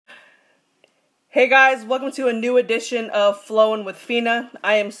Hey guys, welcome to a new edition of Flowing with Fina.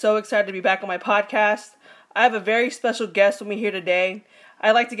 I am so excited to be back on my podcast. I have a very special guest with me here today.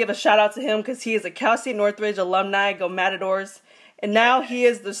 I'd like to give a shout out to him because he is a Cal State Northridge alumni, Go Matadors, and now he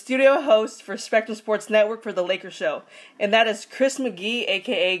is the studio host for Spectrum Sports Network for The Lakers Show, and that is Chris McGee,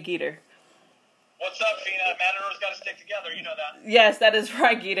 aka Geeter. What's up, Fina? Matadors got to stick together. You know that. Yes, that is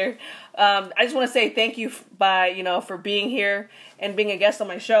right, Geeter. I just want to say thank you for being here and being a guest on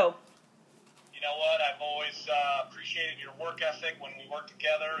my show. You know what? I've always appreciated your work ethic when we work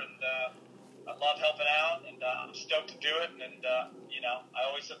together, and I love helping out, and I'm stoked to do it. And I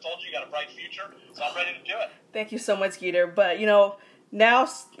always have told you got a bright future, so I'm ready to do it. Thank you so much, Geeter. But now,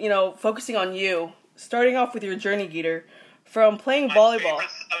 focusing on you, starting off with your journey, Geeter, from playing volleyball.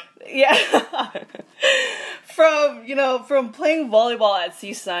 Yeah. from playing volleyball at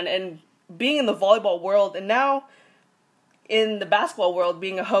CSUN and being in the volleyball world, and now in the basketball world,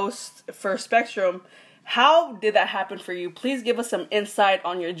 being a host for Spectrum. How did that happen for you? Please give us some insight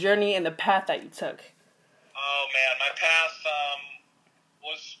on your journey and the path that you took. Oh, man. My path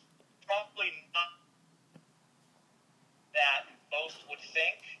was probably not that most would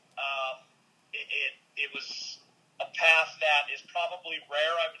think. It was a path that is probably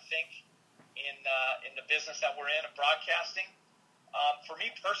rare, I would think, in the business that we're in of broadcasting. For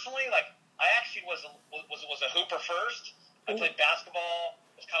me personally, I actually was a hooper first. I played basketball.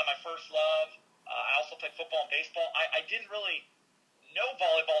 It was kind of my first love. I also played football and baseball. I didn't really know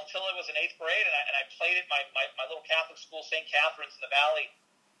volleyball until I was in 8th grade, and I played at my little Catholic school, St. Catherine's in the Valley.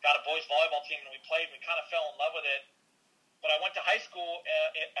 Got a boys volleyball team, and we played. We kind of fell in love with it. But I went to high school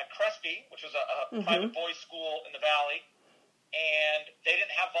at Crespi, which was a private boys' school in the Valley, and they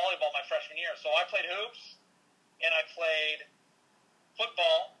didn't have volleyball my freshman year. So I played hoops, and I played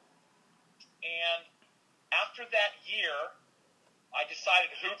football, and after that year, I decided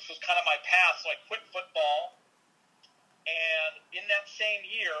hoops was kind of my path, so I quit football. And in that same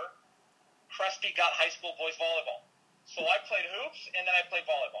year, Crespi got high school boys volleyball. So I played hoops, and then I played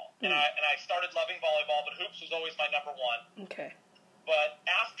volleyball. And I started loving volleyball, but hoops was always my number one. Okay. But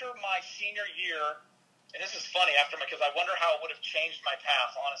after my senior year, and this is funny, because I wonder how it would have changed my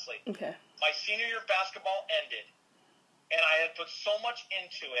path, honestly. Okay. My senior year of basketball ended, and I had put so much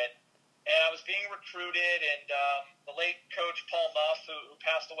into it. And I was being recruited, and the late coach Paul Muff, who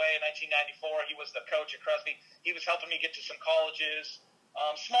passed away in 1994, he was the coach at Crespi. He was helping me get to some colleges,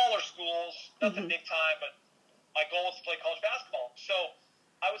 smaller schools, nothing big time, but my goal was to play college basketball. So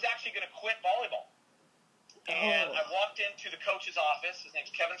I was actually going to quit volleyball. And I walked into the coach's office. His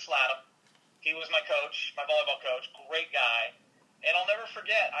name's Kevin Slattum. He was my coach, my volleyball coach, great guy. And I'll never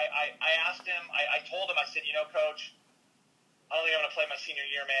forget, I asked him, I told him, I said, Coach, I don't think I'm going to play my senior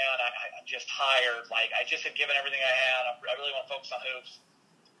year, man. I'm just tired. I just had given everything I had. I really want to focus on hoops.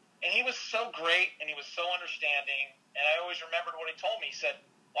 And he was so great, and he was so understanding. And I always remembered what he told me. He said,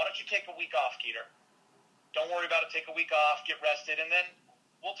 why don't you take a week off, Geeter? Don't worry about it. Take a week off, get rested, and then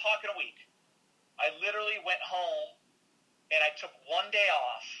we'll talk in a week. I literally went home, and I took one day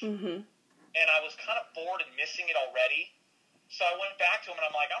off. And I was kind of bored and missing it already. So I went back to him, and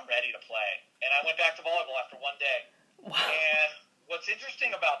I'm like, I'm ready to play. And I went back to volleyball after one day. Wow. And what's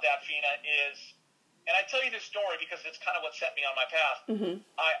interesting about that, Fina, is, and I tell you this story because it's kind of what set me on my path.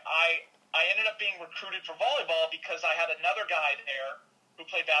 I ended up being recruited for volleyball because I had another guy there who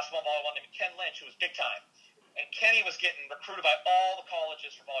played basketball and volleyball named Ken Lynch, who was big time. And Kenny was getting recruited by all the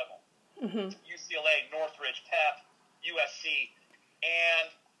colleges for volleyball. UCLA, Northridge, Pep, USC. And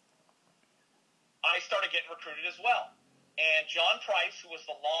I started getting recruited as well. And John Price, who was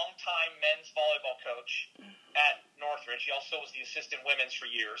the longtime men's volleyball coach at Northridge, he also was the assistant women's for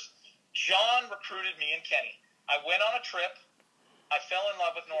years. John recruited me and Kenny. I went on a trip. I fell in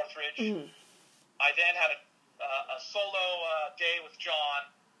love with Northridge. I then had a solo day with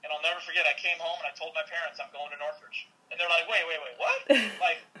John, and I'll never forget, I came home and I told my parents I'm going to Northridge. And they're like, wait, what?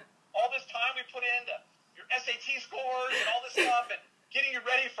 All this time we put into your SAT scores and all this stuff and getting you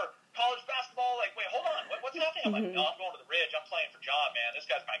ready for college basketball, wait, hold on, what's happening? I'm like, no, I'm going to the Ridge. I'm playing for John, man. This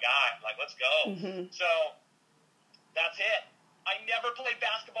guy's my guy. Let's go. So that's it. I never played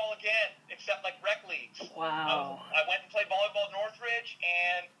basketball again, except rec leagues. Wow. I went and played volleyball at Northridge,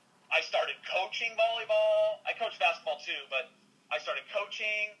 and I started coaching volleyball. I coached basketball too, but I started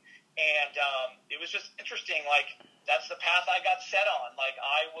coaching, and it was just interesting. That's the path I got set on.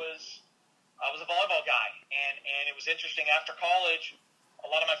 I was a volleyball guy, and it was interesting. After college, a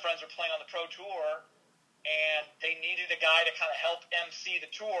lot of my friends were playing on the pro tour, and they needed a guy to kind of help MC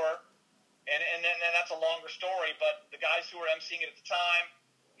the tour. And then that's a longer story, but the guys who were emceeing it at the time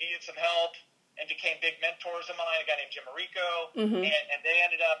needed some help and became big mentors of mine, a guy named Jim Marico, and they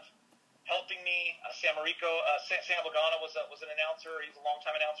ended up helping me. Sam Lagana was an announcer. He's a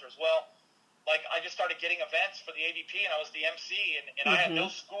longtime announcer as well. Like, I just started getting events for the AVP, and I was the MC, and I had no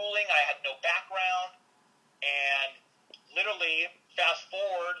schooling, I had no background, and literally, fast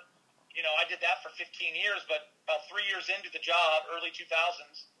forward, you know, I did that for 15 years, but about 3 years into the job, early 2000s,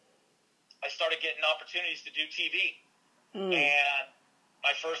 I started getting opportunities to do TV, and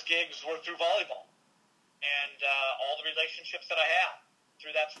my first gigs were through volleyball, and all the relationships that I had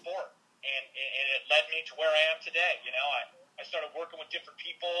through that sport, and it led me to where I am today. You know, I started working with different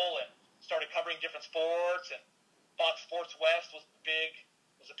people and started covering different sports, and Fox Sports West was a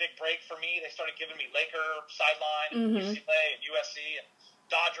big break for me. They started giving me Laker sideline, and UCLA and USC, and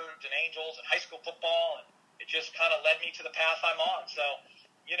Dodgers and Angels and high school football, and it just kind of led me to the path I'm on. So,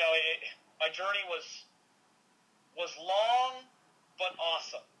 you know, my journey was long but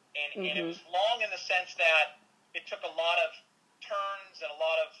awesome, and it was long in the sense that it took a lot of turns and a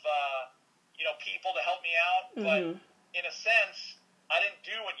lot of you know, people to help me out, but in a sense, I didn't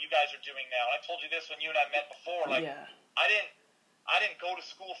do what you guys are doing now. I told you this when you and I met before. Like, I didn't go to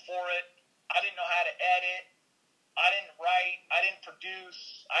school for it. I didn't know how to edit. I didn't write. I didn't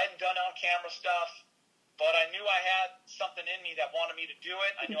produce. I hadn't done on-camera stuff. But I knew I had something in me that wanted me to do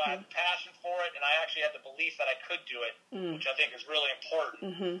it. I knew I had the passion for it, and I actually had the belief that I could do it, which I think is really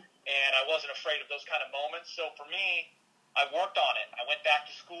important. And I wasn't afraid of those kind of moments. So for me, I worked on it. I went back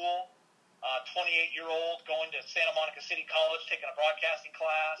to school. 28-year-old, going to Santa Monica City College, taking a broadcasting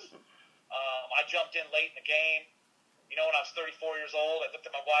class. I jumped in late in the game. You know, when I was 34 years old, I looked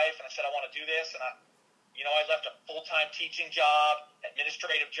at my wife and I said, I want to do this. And I left a full-time teaching job,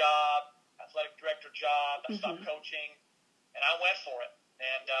 administrative job, athletic director job. I stopped coaching, and I went for it.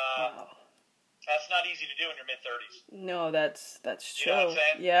 And that's not easy to do in your mid-30s. No, that's true. You know what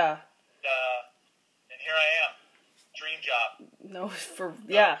I'm saying? Yeah. And here I am. Dream job. No,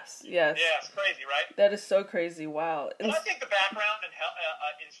 yes. Yeah, it's crazy, right? That is so crazy. Wow. But I think the background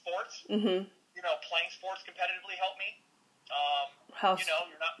in sports, you know, playing sports competitively helped me. You know,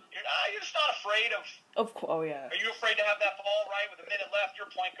 you're just not afraid of. Oh yeah. Are you afraid to have that ball right with a minute left?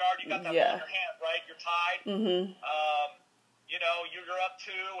 You're a point guard. You got that ball in your hand, right? You're tied. You know, you're up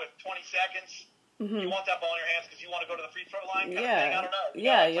 2 with 20 seconds. You want that ball in your hands because you want to go to the free throw line kind of thing? I don't know.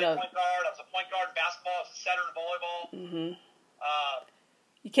 I played point guard. I was a point guard in basketball. I was a setter in volleyball.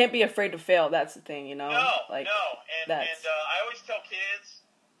 You can't be afraid to fail. That's the thing, you know? No. And I always tell kids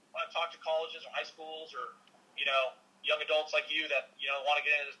when I talk to colleges or high schools or, you know, young adults like you that, you know, want to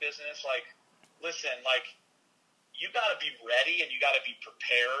get into this business, like, listen, like, you got to be ready and you got to be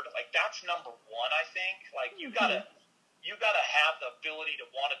prepared. Like, that's number one, I think. Like, you got to have the ability to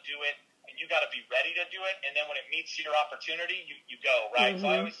want to do it. And you got to be ready to do it, and then when it meets your opportunity, you go, right? So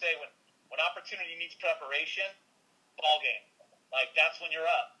I always say when opportunity meets preparation, ball game. Like, that's when you're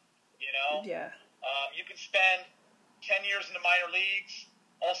up, you know? Yeah. You can spend 10 years in the minor leagues,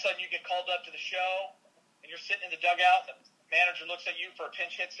 all of a sudden you get called up to the show, and you're sitting in the dugout, and the manager looks at you for a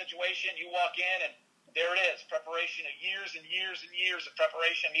pinch hit situation, you walk in, and there it is, preparation of years and years and years of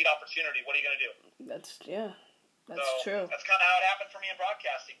preparation, meet opportunity. What are you going to do? That's true. That's kind of how it happened for me in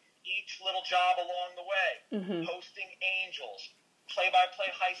broadcasting. Each little job along the way, hosting Angels, play-by-play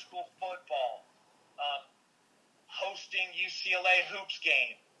high school football, hosting UCLA hoops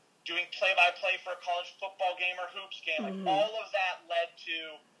game, doing play-by-play for a college football game or hoops game. Like, all of that led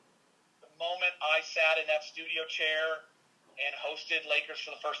to the moment I sat in that studio chair and hosted Lakers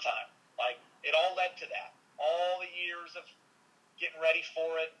for the first time. Like, it all led to that. All the years of getting ready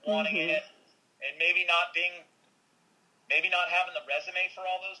for it, wanting it, and maybe not having the resume for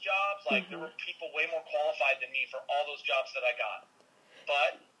all those jobs. Like, there were people way more qualified than me for all those jobs that I got.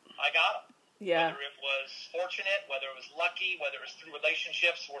 But I got them. Yeah. Whether it was fortunate, whether it was lucky, whether it was through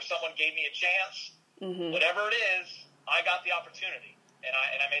relationships where someone gave me a chance, whatever it is, I got the opportunity, and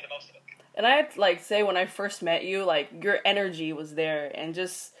I made the most of it. And I have to, like, say, when I first met you, like, your energy was there, and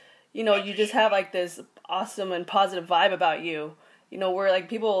just, you know, you just have, like, this awesome and positive vibe about you, you know, where, like,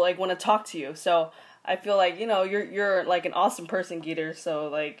 people, like, want to talk to you. So I feel like, you know, you're like an awesome person, Geeter. So,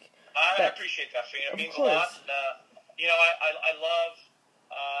 like, I appreciate that, Fina. It means a lot. And, you know, I love,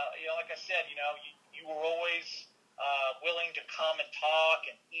 you know, like I said, you know, you were always willing to come and talk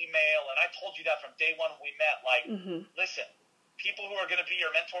and email. And I told you that from day one when we met. Like, listen, people who are going to be your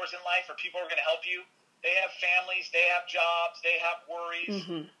mentors in life or people who are going to help you, they have families, they have jobs, they have worries.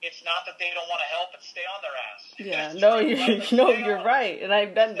 It's not that they don't want to help and stay on their ass. Yeah, no, you're right. And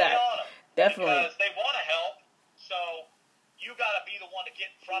I've done that. Definitely. Because they want to help, so you got to be the one to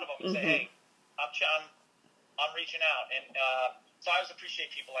get in front of them and say, hey, I'm reaching out. And so I always appreciate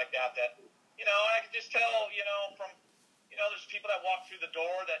people like that, you know, I can just tell, you know, from, you know, there's people that walk through the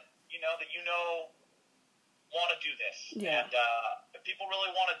door that that want to do this. Yeah. And if people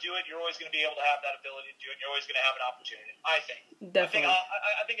really want to do it, you're always going to be able to have that ability to do it. You're always going to have an opportunity, I think. Definitely.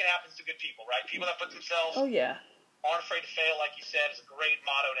 I think it happens to good people, right? People that put themselves aren't afraid to fail, like you said, is a great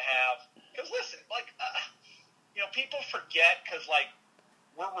motto to have. Because listen, people forget because,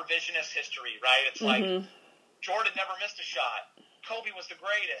 we're revisionist history, right? It's like Jordan never missed a shot. Kobe was the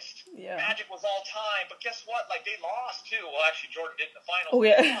greatest. Yeah. Magic was all time. But guess what? They lost, too. Well, actually, Jordan did in the finals. Oh,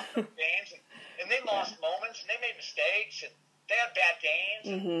 yeah. They lost those games, and they lost moments, and they made mistakes, and they had bad games.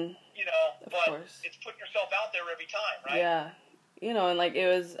 And, course. It's putting yourself out there every time, right? Yeah. And, it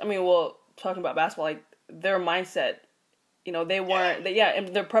was, talking about basketball, their mindset, they weren't,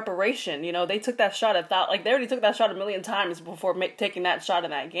 and their preparation, they took that shot they already took that shot a million times before taking that shot in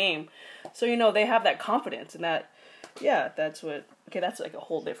that game. So, they have that confidence and that, that's what, that's a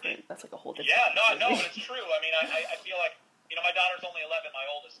whole different. Yeah, no, but it's true. I feel like, my daughter's only 11, my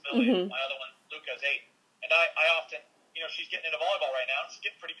oldest, Millie, my other one, Luca's 8. And I often, she's getting into volleyball right now. She's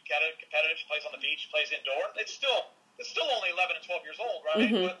getting pretty competitive. She plays on the beach, she plays indoor. It's still only 11 and 12 years old, right?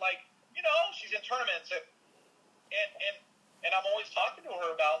 But, she's in tournaments. And I'm always talking to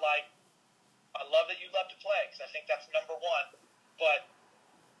her about, I love that you love to play, because I think that's number one. But,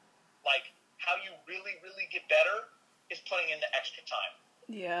 how you really, really get better is putting in the extra time.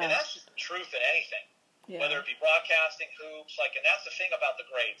 Yeah. And that's just the truth in anything. Yeah. Whether it be broadcasting, hoops, and that's the thing about the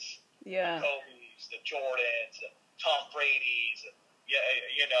greats. Yeah. The Kobe's, the Jordans, the Tom Brady's, the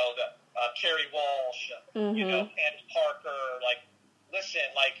Kerry Walsh, Andy Parker. Listen,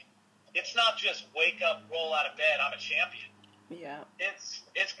 it's not just wake up, roll out of bed, I'm a champion. Yeah. It's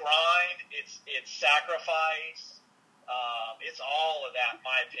grind, it's sacrifice, it's all of that, in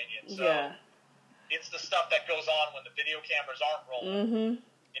my opinion. So it's the stuff that goes on when the video cameras aren't rolling.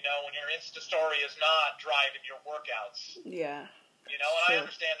 When your Insta story is not driving your workouts. Yeah. And I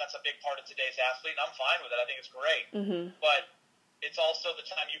understand that's a big part of today's athlete, and I'm fine with it. I think it's great. But it's also the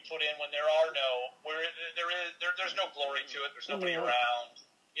time you put in when there's no glory to it. There's nobody around.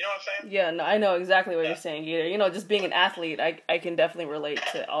 You know what I'm saying? Yeah, no, I know exactly what you're saying, Gator. Just being an athlete, I can definitely relate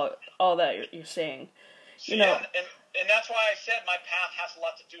to all that you're saying. And that's why I said my path has a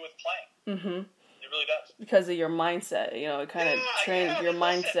lot to do with playing. It really does. Because of your mindset, it kind of trains your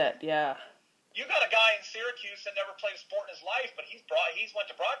mindset. Yeah. You got a guy in Syracuse that never played a sport in his life, but he's went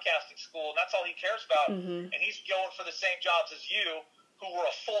to broadcasting school, and that's all he cares about. And he's going for the same jobs as you, who were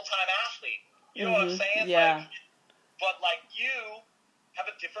a full-time athlete. You know what I'm saying? Yeah. But you have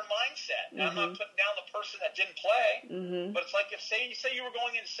a different mindset. Now, I'm not putting down the person that didn't play, but it's if say you were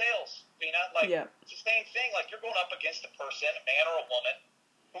going into sales, Fina, it's the same thing. You're going up against a person, a man or a woman,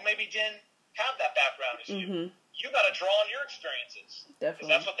 who maybe didn't have that background as you. You got to draw on your experiences. Definitely. Because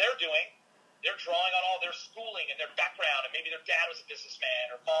that's what they're doing. They're drawing on all their schooling and their background, and maybe their dad was a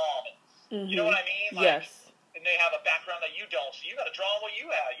businessman or mom. And you know what I mean? Yes. And they have a background that you don't, so you got to draw on what you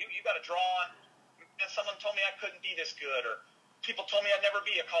have. You got to draw on. And someone told me I couldn't be this good, or people told me I'd never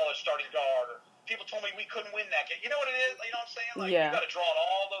be a college starting guard, or people told me we couldn't win that game. You know what it is? You know what I'm saying? You got to draw on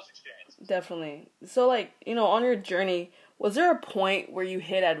all those experiences. Definitely. So, on your journey, was there a point where you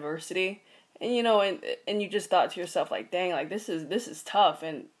hit adversity? And and you just thought to yourself, dang, this is tough.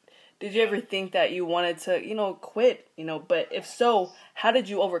 And did you ever think that you wanted to, quit? But if so, how did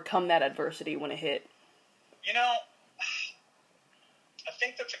you overcome that adversity when it hit? I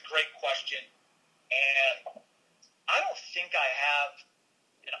think that's a great question, and I don't think I have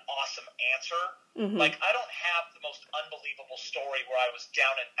an awesome answer. I don't have the most unbelievable story where I was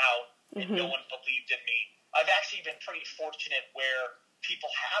down and out and no one believed in me. I've actually been pretty fortunate where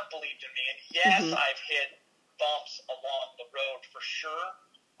people have believed in me, and yes, I've hit bumps along the road for sure.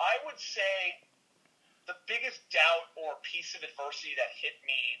 I would say the biggest doubt or piece of adversity that hit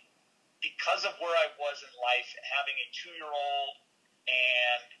me because of where I was in life and having a 2-year-old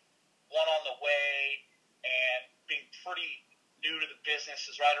and one on the way and being pretty new to the business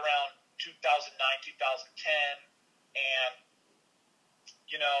is right around 2009, 2010. And,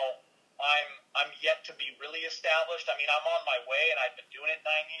 I'm yet to be really established. I'm on my way, and I've been doing it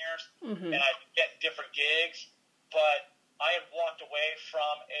 9 years, and I've been getting different gigs, but I had walked away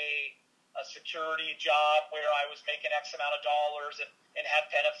from a security job where I was making X amount of dollars and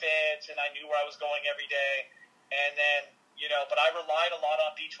had benefits, and I knew where I was going every day. And then, but I relied a lot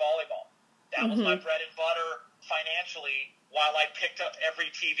on beach volleyball. That was my bread and butter financially while I picked up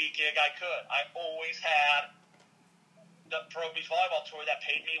every TV gig I could. I always had the Pro Beach Volleyball Tour that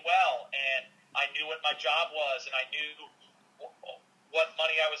paid me well, and I knew what my job was, and I knew what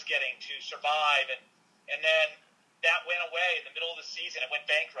money I was getting to survive. And then that went away in the middle of the season. It went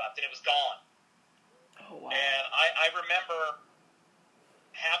bankrupt, and it was gone. Oh, wow. And I remember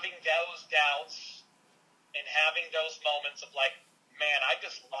having those doubts and having those moments of like, man, I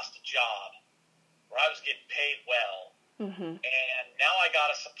just lost a job where I was getting paid well. Mm-hmm. And now I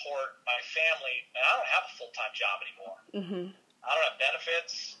got to support my family, and I don't have a full-time job anymore. Mm-hmm. I don't have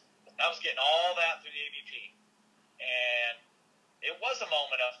benefits. I was getting all that through the AVP. And it was a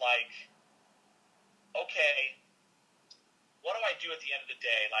moment of like, okay, what do I do at the end of the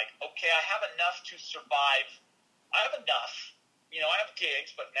day? Like, okay, I have enough to survive. I have enough. I have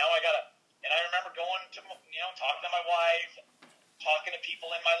gigs, but now I got to, and I remember going to, talking to my wife, talking to people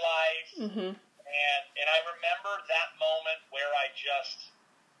in my life. Mm-hmm. And I remember that moment where I just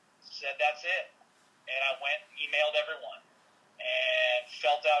said, that's it. And I went and emailed everyone and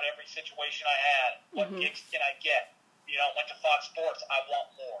felt out every situation I had. What Mm-hmm. gigs can I get? Went to Fox Sports. I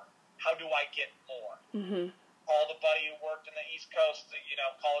want more. How do I get more? Mm-hmm. Called a buddy who worked in the East Coast,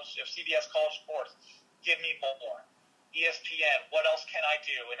 college, CBS College Sports. Give me more. ESPN, what else can I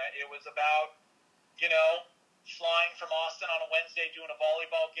do? And it was about, flying from Austin on a Wednesday, doing a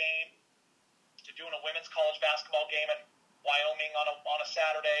volleyball game, to doing a women's college basketball game in Wyoming on a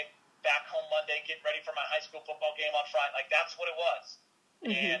Saturday, back home Monday, getting ready for my high school football game on Friday. Like, that's what it was.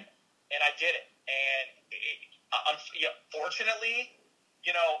 Mm-hmm. And I did it. And fortunately,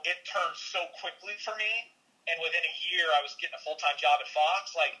 it turned so quickly for me. And within a year, I was getting a full-time job at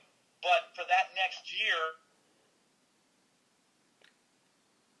Fox. But for that next year,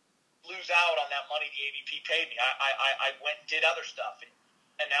 lose out on that money the AVP paid me. I went and did other stuff and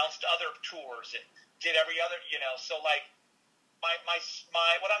announced other tours and did every other, so like my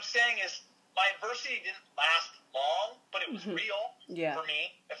what I'm saying is my adversity didn't last long, but it was Mm-hmm. real Yeah. for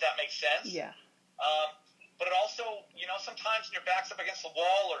me, if that makes sense. Yeah. But it also, sometimes when your back's up against the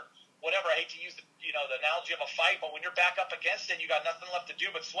wall or whatever, I hate to use the analogy of a fight, but when you're back up against it and you got nothing left to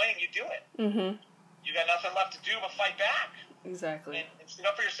do but swing, you do it. Mm-hmm. You got nothing left to do but fight back. Exactly. And stick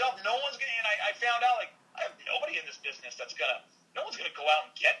up for yourself. No one's going to, and I found out, like, I have nobody in this business no one's going to go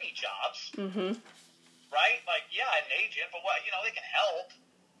out and get me jobs. Mm-hmm. Right? Like, yeah, an agent, but what, they can help,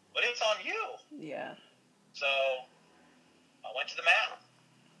 but it's on you. Yeah. So I went to the mat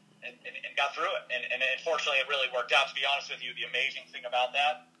and got through it. And fortunately, it really worked out. To be honest with you, the amazing thing about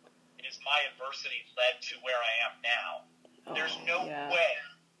that is my adversity led to where I am now. There's no way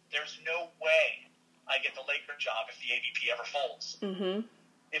I get the Laker job if the AVP ever folds. Mm-hmm.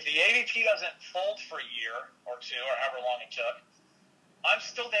 If the AVP doesn't fold for a year or two or however long it took, I'm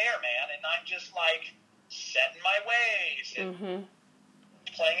still there, man, and I'm just like set in my ways and Mm-hmm.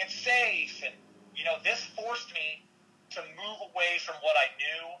 playing it safe. And, this forced me to move away from what I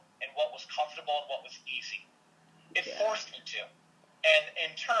knew and what was comfortable and what was easy. It forced me to. And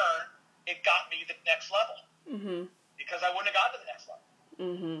in turn, it got me the next level. Mm-hmm. Because I wouldn't have gotten to the next level.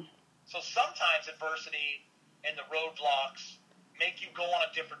 Mm-hmm. So sometimes adversity and the roadblocks make you go on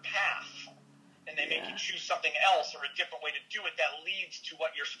a different path. And they make you choose something else or a different way to do it that leads to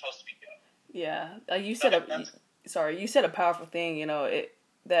what you're supposed to be doing. Yeah. You said a powerful thing, the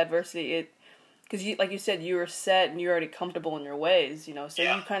adversity, because you said, you were set and you're already comfortable in your ways, so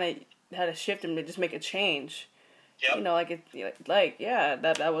you kind of had to shift and just make a change. Yep.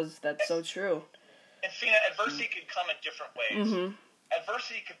 That's so true. And Fina, adversity can come in different ways. Mm-hmm.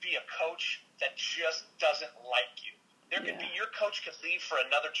 Adversity could be a coach that just doesn't like you. There could be your coach could leave for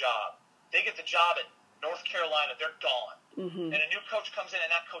another job. They get the job at North Carolina, they're gone. Mm-hmm. And a new coach comes in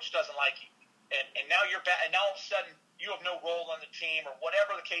and that coach doesn't like you. And now you're back, and now all of a sudden you have no role on the team or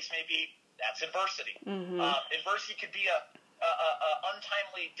whatever the case may be. That's adversity. Mm-hmm. Adversity could be a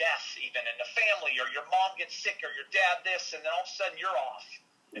untimely death even in the family, or your mom gets sick, or your dad this, and then all of a sudden you're off.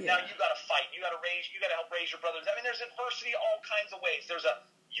 And now you got to fight. You got to help raise your brothers. I mean, there's adversity all kinds of ways.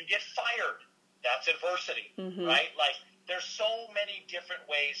 You get fired. That's adversity, right? Like, there's so many different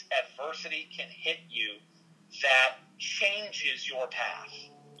ways adversity can hit you that changes your path,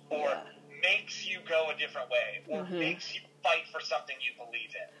 or makes you go a different way, or makes you fight for something you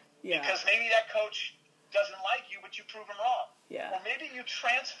believe in. Yeah. Because maybe that coach doesn't like you, but you prove him wrong. Yeah. Or maybe you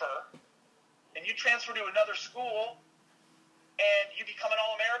transfer to another school, and you become an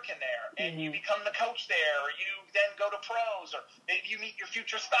All-American there, and you become the coach there, or you then go to pros, or maybe you meet your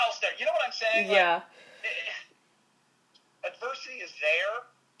future spouse there. You know what I'm saying? Yeah. Adversity is there,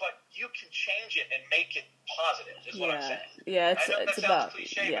 but you can change it and make it positive, is what I'm saying. Yeah, I know it's that about, sounds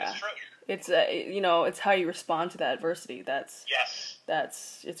cliche, but it's true. It's it's how you respond to that adversity.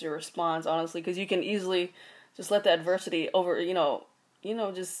 It's your response, honestly, because you can easily just let the adversity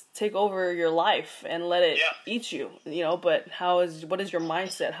just take over your life and let it eat you, but what is your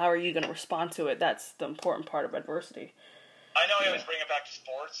mindset? How are you going to respond to it? That's the important part of adversity. I know I always bring it back to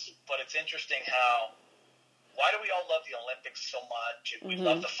sports, but it's interesting how why do we all love the Olympics so much? And we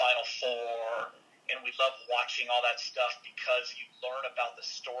love the Final Four, and we love watching all that stuff because you learn about the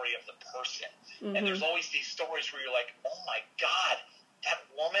story of the person. And there's always these stories where you're like, oh my God, that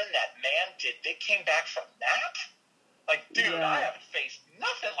woman, that man, they came back from that? Like, dude, I haven't faced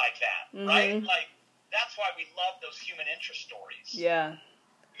nothing like that, right? Like, that's why we love those human interest stories. Yeah.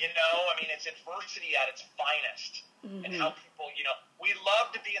 You know, I mean, it's adversity at its finest. And how people, you know, we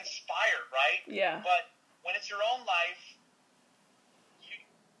love to be inspired, right? Yeah. But when it's your own life, you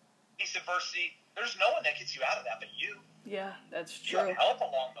face adversity, there's no one that gets you out of that but you. Yeah, that's true. You have help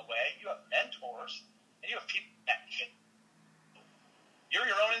along the way. You have mentors. And you have people that can. You're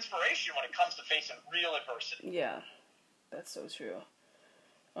your own inspiration when it comes to facing real adversity. Yeah, that's so true.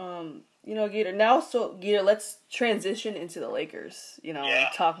 You know, Gator, let's transition into the Lakers, you know, and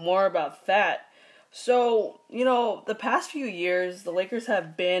talk more about that. So, you know, the past few years, the Lakers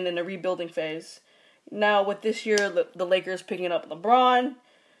have been in a rebuilding phase. Now, with this year, the Lakers picking up LeBron,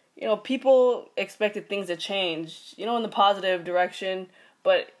 you know, people expected things to change, you know, in the positive direction,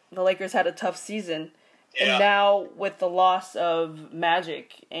 but the Lakers had a tough season. Yeah. And now, with the loss of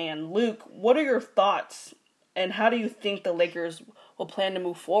Magic and Luke, what are your thoughts, and how do you think the Lakers will plan to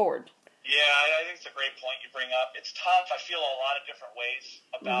move forward? Yeah, I think it's a great point you bring up. It's tough. I feel a lot of different ways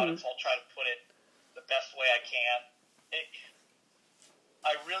about it, so I'll try to put it the best way I can.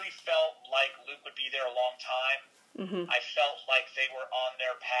 I really felt like Luke would be there a long time. I felt like they were on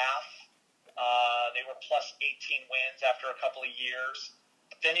their path. They were plus 18 wins after a couple of years.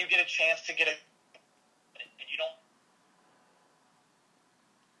 But then you get a chance to get and you don't.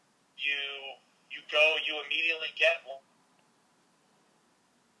 You immediately get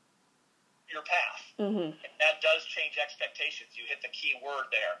your path. And that does change expectations. You hit the key word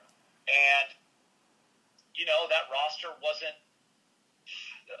there. And, you know, that roster wasn't,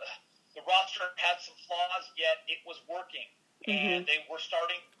 the roster had some flaws, yet it was working. And they were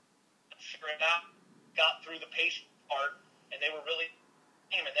starting to figure it out, got through the patient part, and they were really,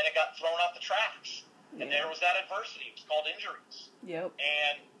 and then it got thrown off the tracks. And there was that adversity. It was called injuries. Yep.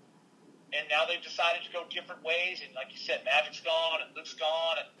 And now they've decided to go different ways. And like you said, Magic's gone and Luke's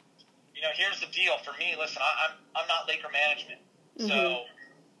gone. And, you know, here's the deal for me. Listen, I'm not Laker management. So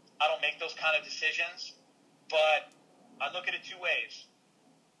I don't make those kind of decisions. But I look at it two ways.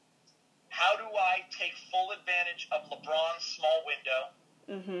 How do I take full advantage of LeBron's small window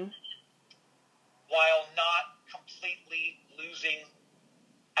while not completely losing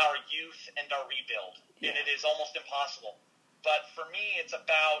our youth and our rebuild? And it is almost impossible. But for me, it's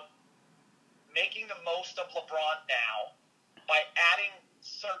about making the most of LeBron now by adding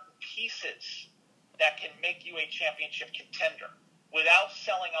certain pieces that can make you a championship contender without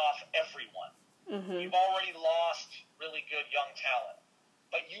selling off everyone. You've already lost really good young talent,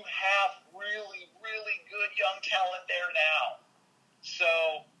 but you have really, really good young talent there now. So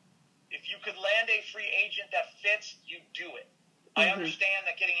if you could land a free agent that fits, you do it. I understand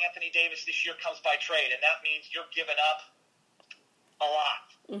that getting Anthony Davis this year comes by trade, and that means you're giving up a lot.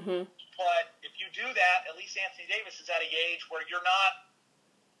 But if you do that, at least Anthony Davis is at an age where you're not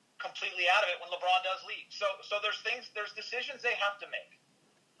completely out of it when LeBron does leave. So there's decisions they have to make.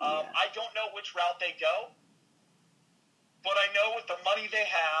 I don't know which route they go, but I know with the money they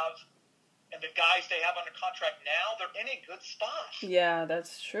have and the guys they have under contract now, they're in a good spot. Yeah,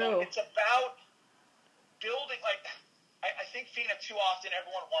 that's true. So it's about building, like, I think, Fina, too often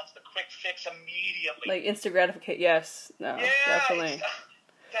everyone wants the quick fix immediately. Like instant gratification, yes. No, definitely.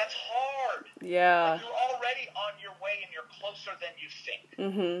 That's hard. Yeah. Like, you're already on your way and you're closer than you think.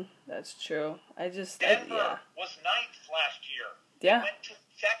 That's true. Denver was 9th last year. Yeah. They went to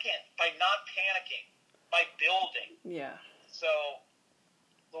 2nd by not panicking, by building. Yeah. So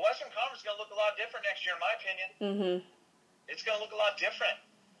the Western Conference is going to look a lot different next year, in my opinion. It's going to look a lot different.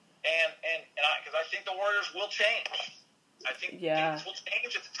 And because I think the Warriors will change. I think things will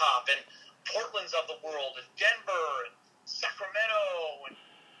change at the top. And Portland's of the world, and Denver, and Sacramento, and,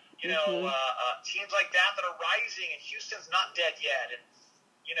 you know, teams like that are rising, and Houston's not dead yet. And,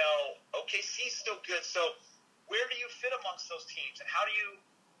 you know, OKC's still good. So where do you fit amongst those teams? And how do you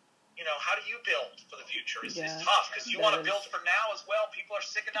build for the future? It's tough because you want to build for now as well. People are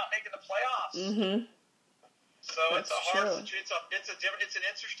sick of not making the playoffs. So it's a hard situation. It's an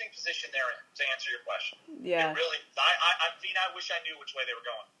interesting position they're in, to answer your question. Yeah. It really, I wish I knew which way they were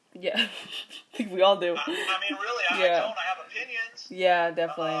going. Yeah. I think we all do. I mean, really, I don't. I have opinions. Yeah,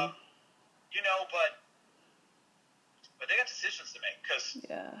 definitely. You know, but they got decisions to make because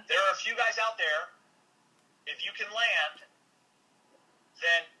there are a few guys out there. If you can land,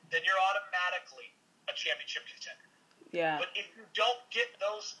 then you're automatically a championship contender. Yeah. But if you don't get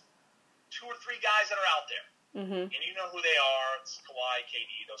those 2 or 3 guys that are out there, Mm-hmm. And you know who they are. It's Kawhi,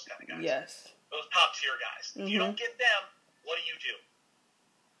 KD, those kind of guys. Yes. Those top-tier guys. If you don't get them, what do you do?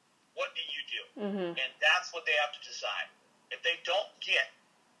 What do you do? And that's what they have to decide. If they don't get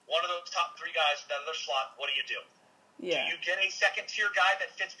one of those top 3 guys in that other slot, what do you do? Yeah. Do you get a second-tier guy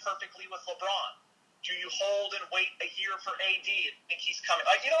that fits perfectly with LeBron? Do you hold and wait a year for AD and think he's coming?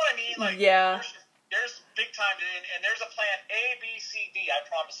 Like, you know what I mean? Like, yeah. There's big time, and there's a plan A, B, C, D. I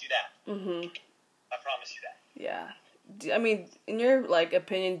promise you that. I promise you that. Yeah. I mean, in your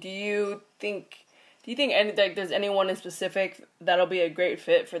opinion, do you think there's anyone in specific that'll be a great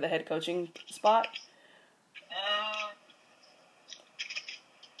fit for the head coaching spot?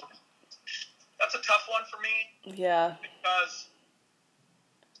 That's a tough one for me. Yeah. Because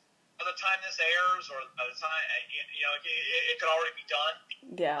by the time this airs, or by the time it could already be done.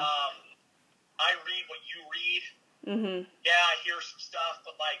 Yeah. I read what you read. Yeah, I hear some stuff,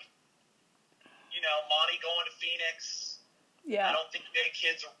 but Monty going to Phoenix. Yeah. I don't think Big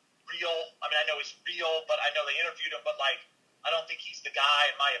Kid's real. I mean, I know he's real, but I know they interviewed him. But I don't think he's the guy.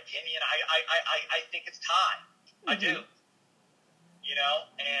 In my opinion, I think it's time. I do. And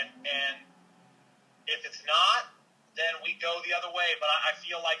if it's not, then we go the other way. But I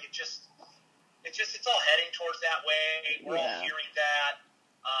feel like it's all heading towards that way. We're all hearing that.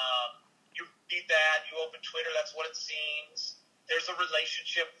 You read that. You open Twitter. That's what it seems. There's a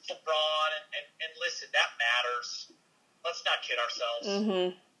relationship with LeBron, and listen, that matters. Let's not kid ourselves.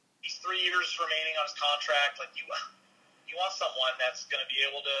 He's 3 years remaining on his contract. Like you want someone that's going to be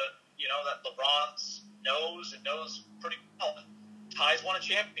able to, that LeBron knows pretty well. Ty's won a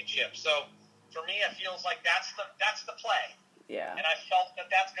championship, so for me, it feels like that's the play. Yeah. And I felt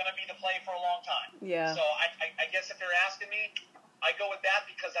that that's going to be the play for a long time. Yeah. So I guess if you're asking me, I go with that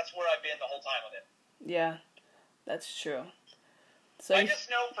because that's where I've been the whole time with it. Yeah, that's true. So I just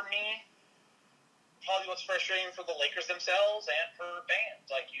know for me, probably what's frustrating for the Lakers themselves and for fans.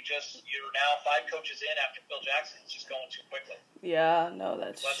 Like you're now 5 coaches in after Phil Jackson. It's just going too quickly. Yeah, no,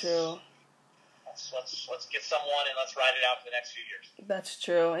 that's true. Let's get someone and let's ride it out for the next few years. That's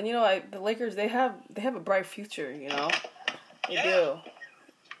true. And the Lakers, they have a bright future. They do. Well,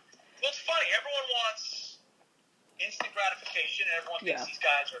 it's funny. Everyone wants instant gratification, and everyone thinks these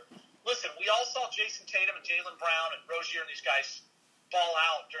guys are. Listen, we all saw Jason Tatum and Jaylen Brown and Rozier and these guys fall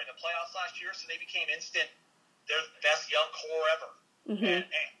out during the playoffs last year, so they became instant. They're the best young core ever.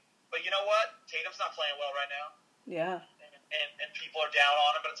 But you know what? Tatum's not playing well right now. Yeah. And people are down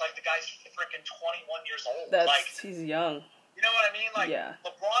on him, but it's like the guy's freaking 21 years old. He's young. You know what I mean?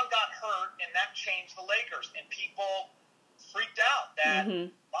 LeBron got hurt, and that changed the Lakers, and people freaked out that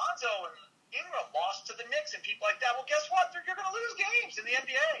Lonzo and Ingram lost to the Knicks and people like that. Well, guess what? You're going to lose games in the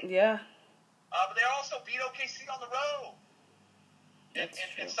NBA. Yeah. But they also beat OKC on the road.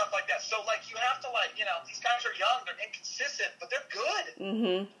 And stuff like that. So, you have to, these guys are young. They're inconsistent, but they're good.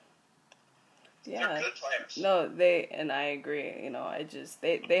 Yeah. They're good players. No, and I agree.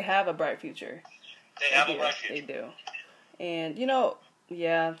 They have a bright future. They have a bright future. They do. And, do you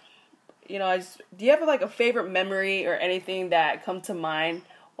have, a favorite memory or anything that come to mind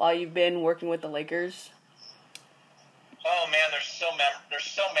while you've been working with the Lakers? Oh man, there's so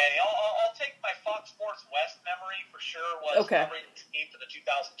many. I'll take my Fox Sports West memory for sure. Was covering the team for the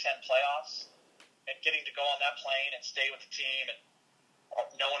 2010 playoffs and getting to go on that plane and stay with the team and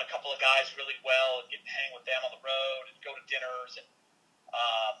knowing a couple of guys really well and getting to hang with them on the road and go to dinners and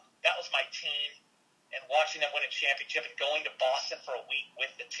that was my team. And watching them win a championship and going to Boston for a week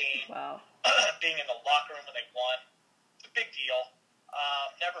with the team, being in the locker room when they won, it's a big deal.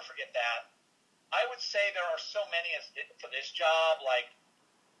 Never forget that. I would say there are so many for this job,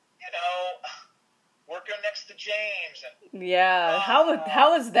 working next to James. And,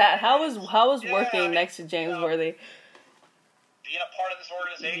 how is that? How was working next to James Worthy? Being a part of this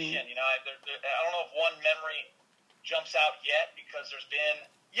organization, I don't know if one memory jumps out yet because there's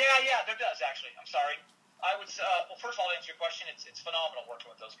been. Yeah, there does actually. I'm sorry. I would say, well, first of all, to answer your question, it's phenomenal working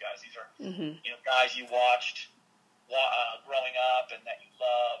with those guys. These are guys you watched growing up and that you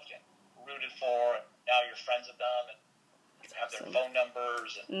loved and rooted for, and now you're friends with them and you have their phone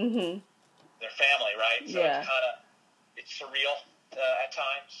numbers and their family, right? So it's surreal at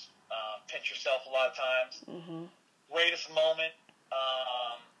times. Pinch yourself a lot of times. Greatest moment.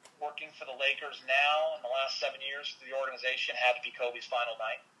 Working for the Lakers now in the last 7 years for the organization had to be Kobe's final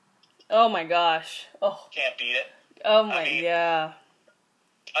night. Oh my gosh! Oh, can't beat it. Oh my yeah!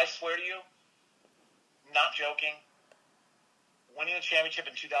 I swear to you, not joking. Winning the championship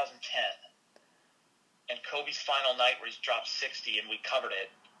in 2010 and Kobe's final night where he's dropped 60 and we covered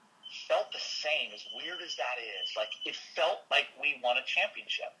it felt the same. As weird as that is, it felt like we won a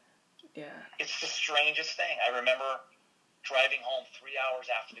championship. Yeah. It's the strangest thing. I remember driving home 3 hours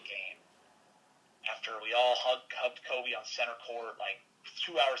after the game, after we all hugged Kobe on center court, like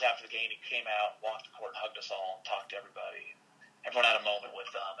 2 hours after the game, he came out, walked the court, and hugged us all, and talked to everybody. Everyone had a moment with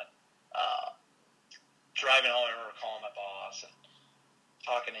them. And driving home, I remember calling my boss and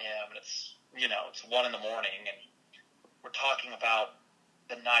talking to him, and it's 1 a.m, and we're talking about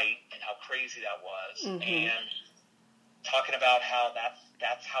the night and how crazy that was, and talking about how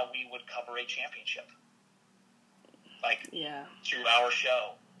that's how we would cover a championship. Like, 2-hour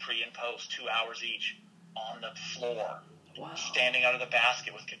show, pre and post, 2 hours each, on the floor, standing under the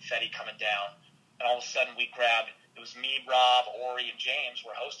basket with confetti coming down, and all of a sudden it was me, Rob, Ori, and James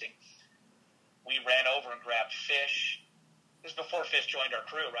were hosting. We ran over and grabbed Fish. This was before Fish joined our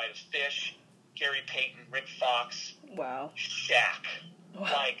crew, right? It was Fish, Gary Payton, Rick Fox, Shaq. Wow.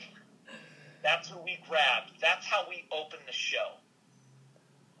 Like, that's who we grabbed. That's how we opened the show.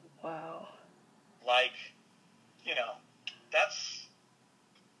 Wow. Like,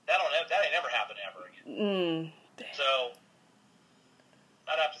 that ain't never happened ever again. So,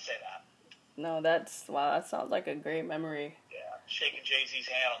 I'd have to say that. No, that sounds like a great memory. Yeah, shaking Jay-Z's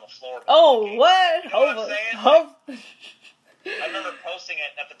hand on the floor. Oh, what? You know what I'm saying? I remember posting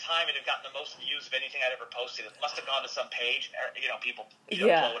it. At the time, it had gotten the most views of anything I'd ever posted. It must have gone to some page. People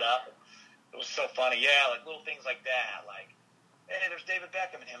blow it up. It was so funny. Yeah, like little things like that. Like, hey, there's David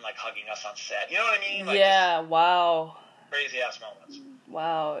Beckham and him like hugging us on set. You know what I mean? Like, wow. Crazy ass moments.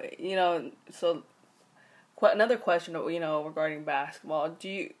 Wow. So another question, regarding basketball. Do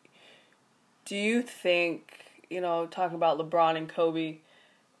you think, talking about LeBron and Kobe,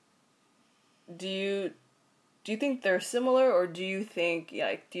 do you think they're similar, or do you think,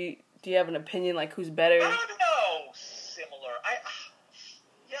 do you have an opinion, like, who's better? I don't know. Similar.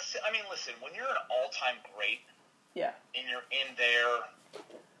 Yes, I mean, listen, when you're an all-time great, and you're in their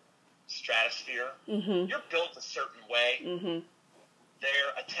stratosphere, you're built a certain way.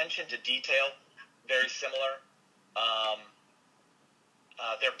 Their attention to detail, very similar.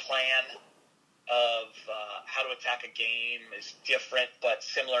 Their plan of how to attack a game is different, but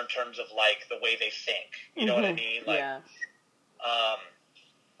similar in terms of, like, the way they think. You know what I mean? Like,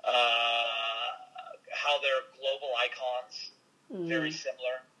 how they're global icons, very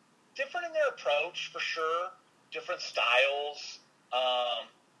similar. Different in their approach, for sure. Different styles,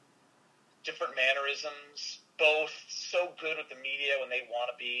 different mannerisms. Both so good with the media when they want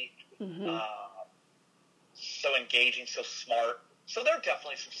to be. So engaging, so smart. So there are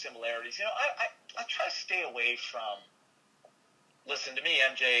definitely some similarities. I try to stay away from, listen, to me,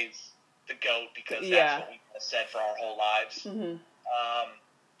 MJ's the GOAT because that's what we said for our whole lives.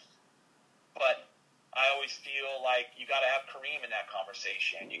 But I always feel like you got to have Kareem in that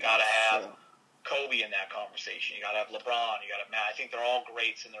conversation. You got to have Kobe in that conversation. You got to have LeBron. You got to have Matt. I think they're all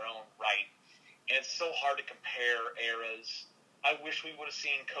greats in their own right. And it's so hard to compare eras. I wish we would have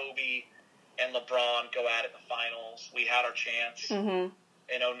seen Kobe and LeBron go at it in the finals. We had our chance in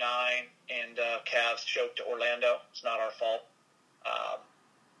 2009, and Cavs choked to Orlando. It's not our fault.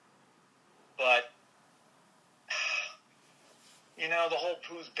 But the whole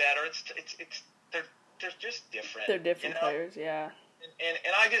who's better. They're just different. They're different players, yeah.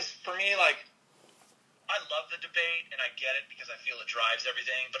 And I just, for me, like, I love the debate, and I get it because I feel it drives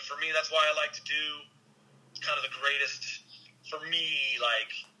everything. But for me, that's why I like to do kind of the greatest, for me,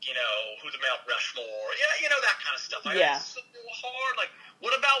 like, who the Mount Rushmore, that kind of stuff. It's so hard. Like,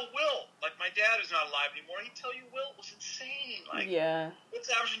 what about Wilt? Like, my dad who's not alive anymore, he'd tell you Wilt was insane. Like, Wilt's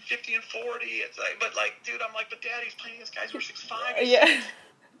averaging 50 and 40. It's like, but dude, I'm like, but Dad, he's playing against guys who are 6'5". Yeah.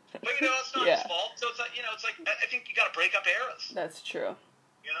 But, it's not his fault. So it's like, I think you got to break up eras. That's true.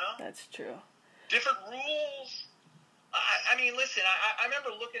 That's true. Different rules. I mean, listen, I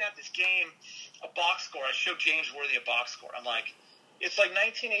remember looking at this game, a box score. I showed James Worthy a box score. I'm like, it's like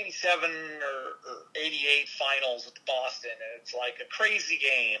 1987 or 88 finals with Boston, and it's like a crazy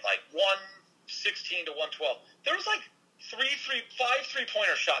game, like 116 to 112. There was like 5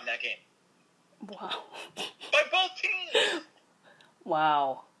 3-pointers shot in that game. Wow. By both teams.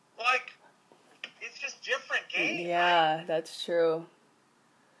 Wow. Like, it's just different games. Yeah, right? That's true.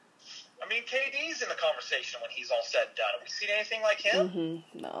 I mean, KD's in the conversation when he's all said and done. Have we seen anything like him?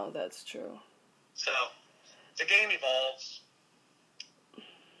 No, that's true. So, the game evolves.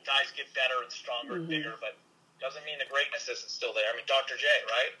 Guys get better and stronger and bigger, but doesn't mean the greatness isn't still there. I mean, Dr. J,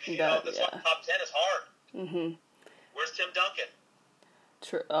 right? That's why top 10 is hard. Where's Tim Duncan?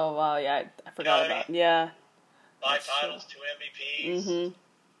 True. Oh, wow, yeah, I forgot about it. Yeah. 5 titles, 2 MVPs.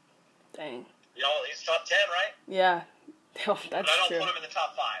 Dang. He's top 10, right? Yeah. Oh, that's but I don't true. put him in the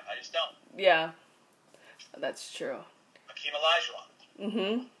top 5. I just don't. Yeah. That's true. Hakeem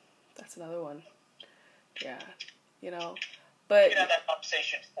Olajuwon. That's another one. Yeah, but you can have that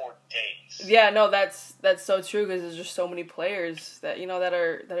conversation for days. Yeah, no, that's so true because there's just so many players that that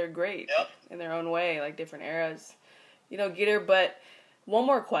are great in their own way, like different eras. Geeter. But one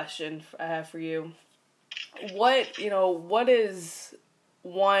more question I have for you. What is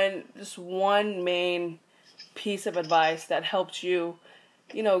one main piece of advice that helped you,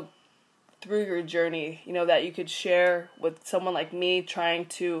 through your journey, that you could share with someone like me trying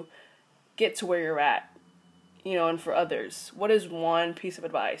to get to where you're at, and for others? What is one piece of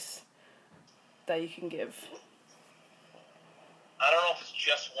advice that you can give? I don't know if it's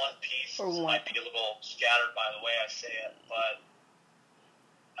just one piece. Or one. It might be a little scattered by the way I say it, but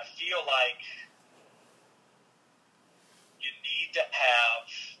I feel like you need to have,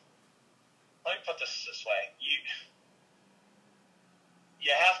 let me put this way,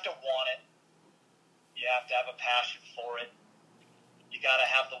 you have to want it. You have to have a passion for it. You got to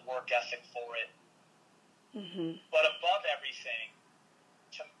have the work ethic for it. Mm-hmm. But above everything,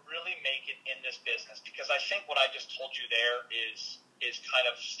 to really make it in this business, because I think what I just told you there is kind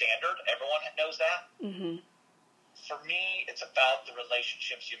of standard. Everyone knows that. Mm-hmm. For me, it's about the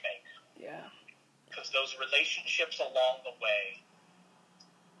relationships you make. Yeah. Because those relationships along the way,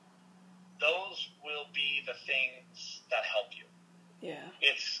 those will be the things that help you. Yeah.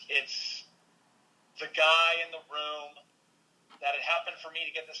 It's the guy in the room that it happened for me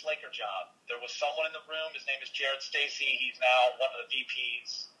to get this Laker job. There was someone in the room. His name is Jared Stacy. He's now one of the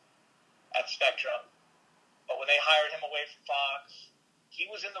VPs at Spectrum. But when they hired him away from Fox, he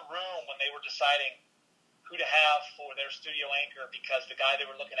was in the room when they were deciding who to have for their studio anchor because the guy they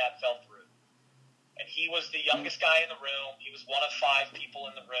were looking at fell through. And he was the youngest guy in the room. He was one of 5 people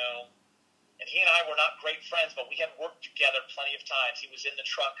in the room. And he and I were not great friends, but we had worked together plenty of times. He was in the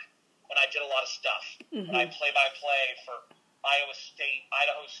truck when I did a lot of stuff. Mm-hmm. When I play-by-play for Idaho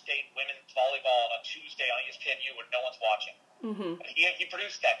State women's volleyball on a Tuesday on ESPNU when no one's watching. Mm-hmm. He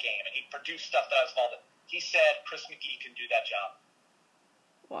produced that game, and he produced stuff that I was involved in. He said Chris McGee can do that job.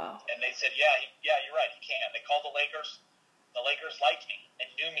 Wow. And they said, yeah, you're right, he can. They called the Lakers. The Lakers liked me and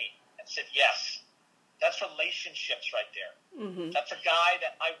knew me and said yes. That's relationships right there. Mm-hmm. That's a guy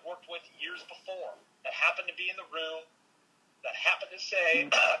that I worked with years before that happened to be in the room, that happened to say,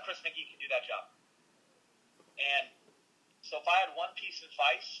 Chris McGee can do that job. And so if I had one piece of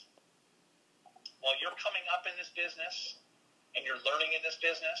advice, while you're coming up in this business and you're learning in this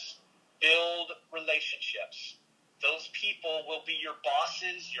business, build relationships. Those people will be your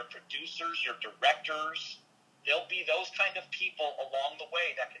bosses, your producers, your directors. They'll be those kind of people along the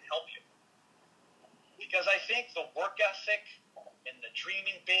way that can help you. Because I think the work ethic and the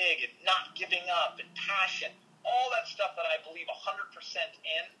dreaming big and not giving up and passion, all that stuff that I believe 100%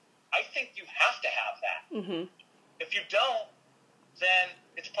 in, I think you have to have that. Mm-hmm. If you don't, then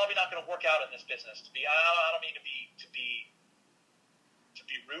it's probably not going to work out in this business. I don't mean to be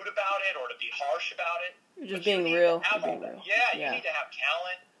rude about it or to be harsh about it. You're just being real. Yeah, you need to have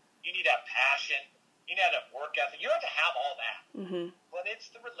talent. You need to have passion. You need to have work ethic. You don't have to have all that. Mm-hmm. But it's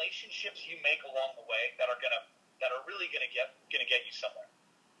the relationships you make along the way that are really gonna get you somewhere.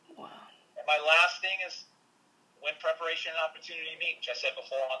 Wow. And my last thing is when preparation and opportunity meet, which I said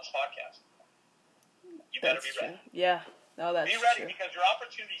before on this podcast. You better be ready. Yeah. No, that's Be ready true. because your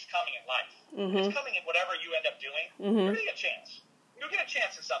opportunity's coming in life. Mm-hmm. It's coming in whatever you end up doing. Mm-hmm. You're gonna get a chance. You'll get a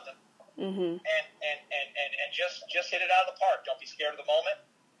chance in something. Mm-hmm. And just hit it out of the park. Don't be scared of the moment.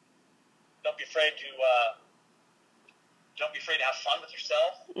 Don't be afraid to have fun with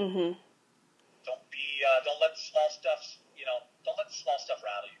yourself. Mm-hmm. Don't let the small stuff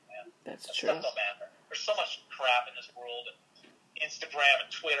rattle you, man. That's that true. Stuff don't matter. There's so much crap in this world, and Instagram and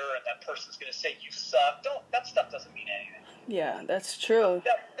Twitter, and that person's gonna say you suck. That stuff doesn't mean anything. Yeah, that's true.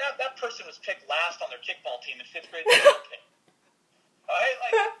 That person was picked last on their kickball team in 5th grade. They were picked. All right,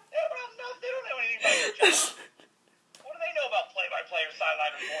 they don't know anything about your job. What do they know about play-by-play or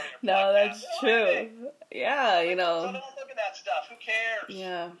sideline reporting? No, that's true. Yeah, So don't look at that stuff. Who cares?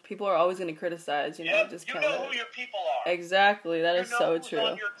 Yeah, people are always going to criticize. Just you kind know of. who your people are. Exactly, that is so who's true.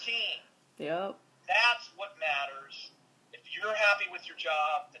 On your team. Yep. That's what matters. If you're happy with your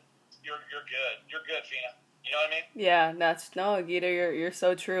job, then you're good. You're good, Fina. You know what I mean? Yeah, Geeter, you're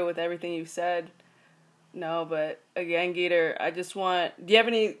so true with everything you said. No, but again, Geeter, I just want. Do you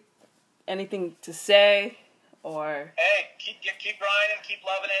have anything to say, or? Hey, keep grinding, keep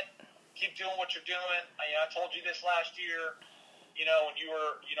loving it, keep doing what you're doing. I told you this last year. When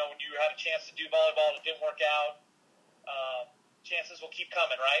you had a chance to do volleyball, it didn't work out. Chances will keep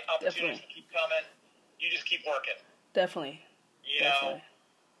coming, right? Opportunities will keep coming. You just keep working. Definitely.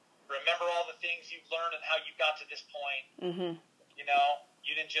 Remember all the things you've learned and how you got to this point. Mm-hmm.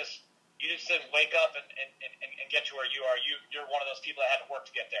 You didn't just You just didn't wake up and get to where you are. You're one of those people that had to work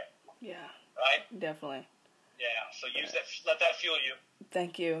to get there. Yeah. Right? Definitely. Yeah. So use that. Let that fuel you.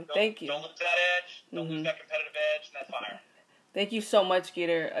 Thank you. Don't lose that edge. Don't lose that competitive edge and that fire. Thank you so much,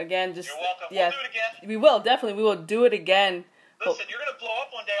 Geeter. Again, just... You're welcome. Yeah, We'll do it again. We will, definitely. We will do it again. Listen, you're going to blow up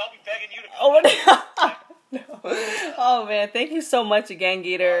one day. I'll be begging you to come. No. Oh, man. Thank you so much again,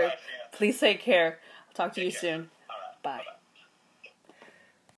 Geeter. All right, Please take care. I'll talk to you care. soon. All right. Bye. Bye-bye.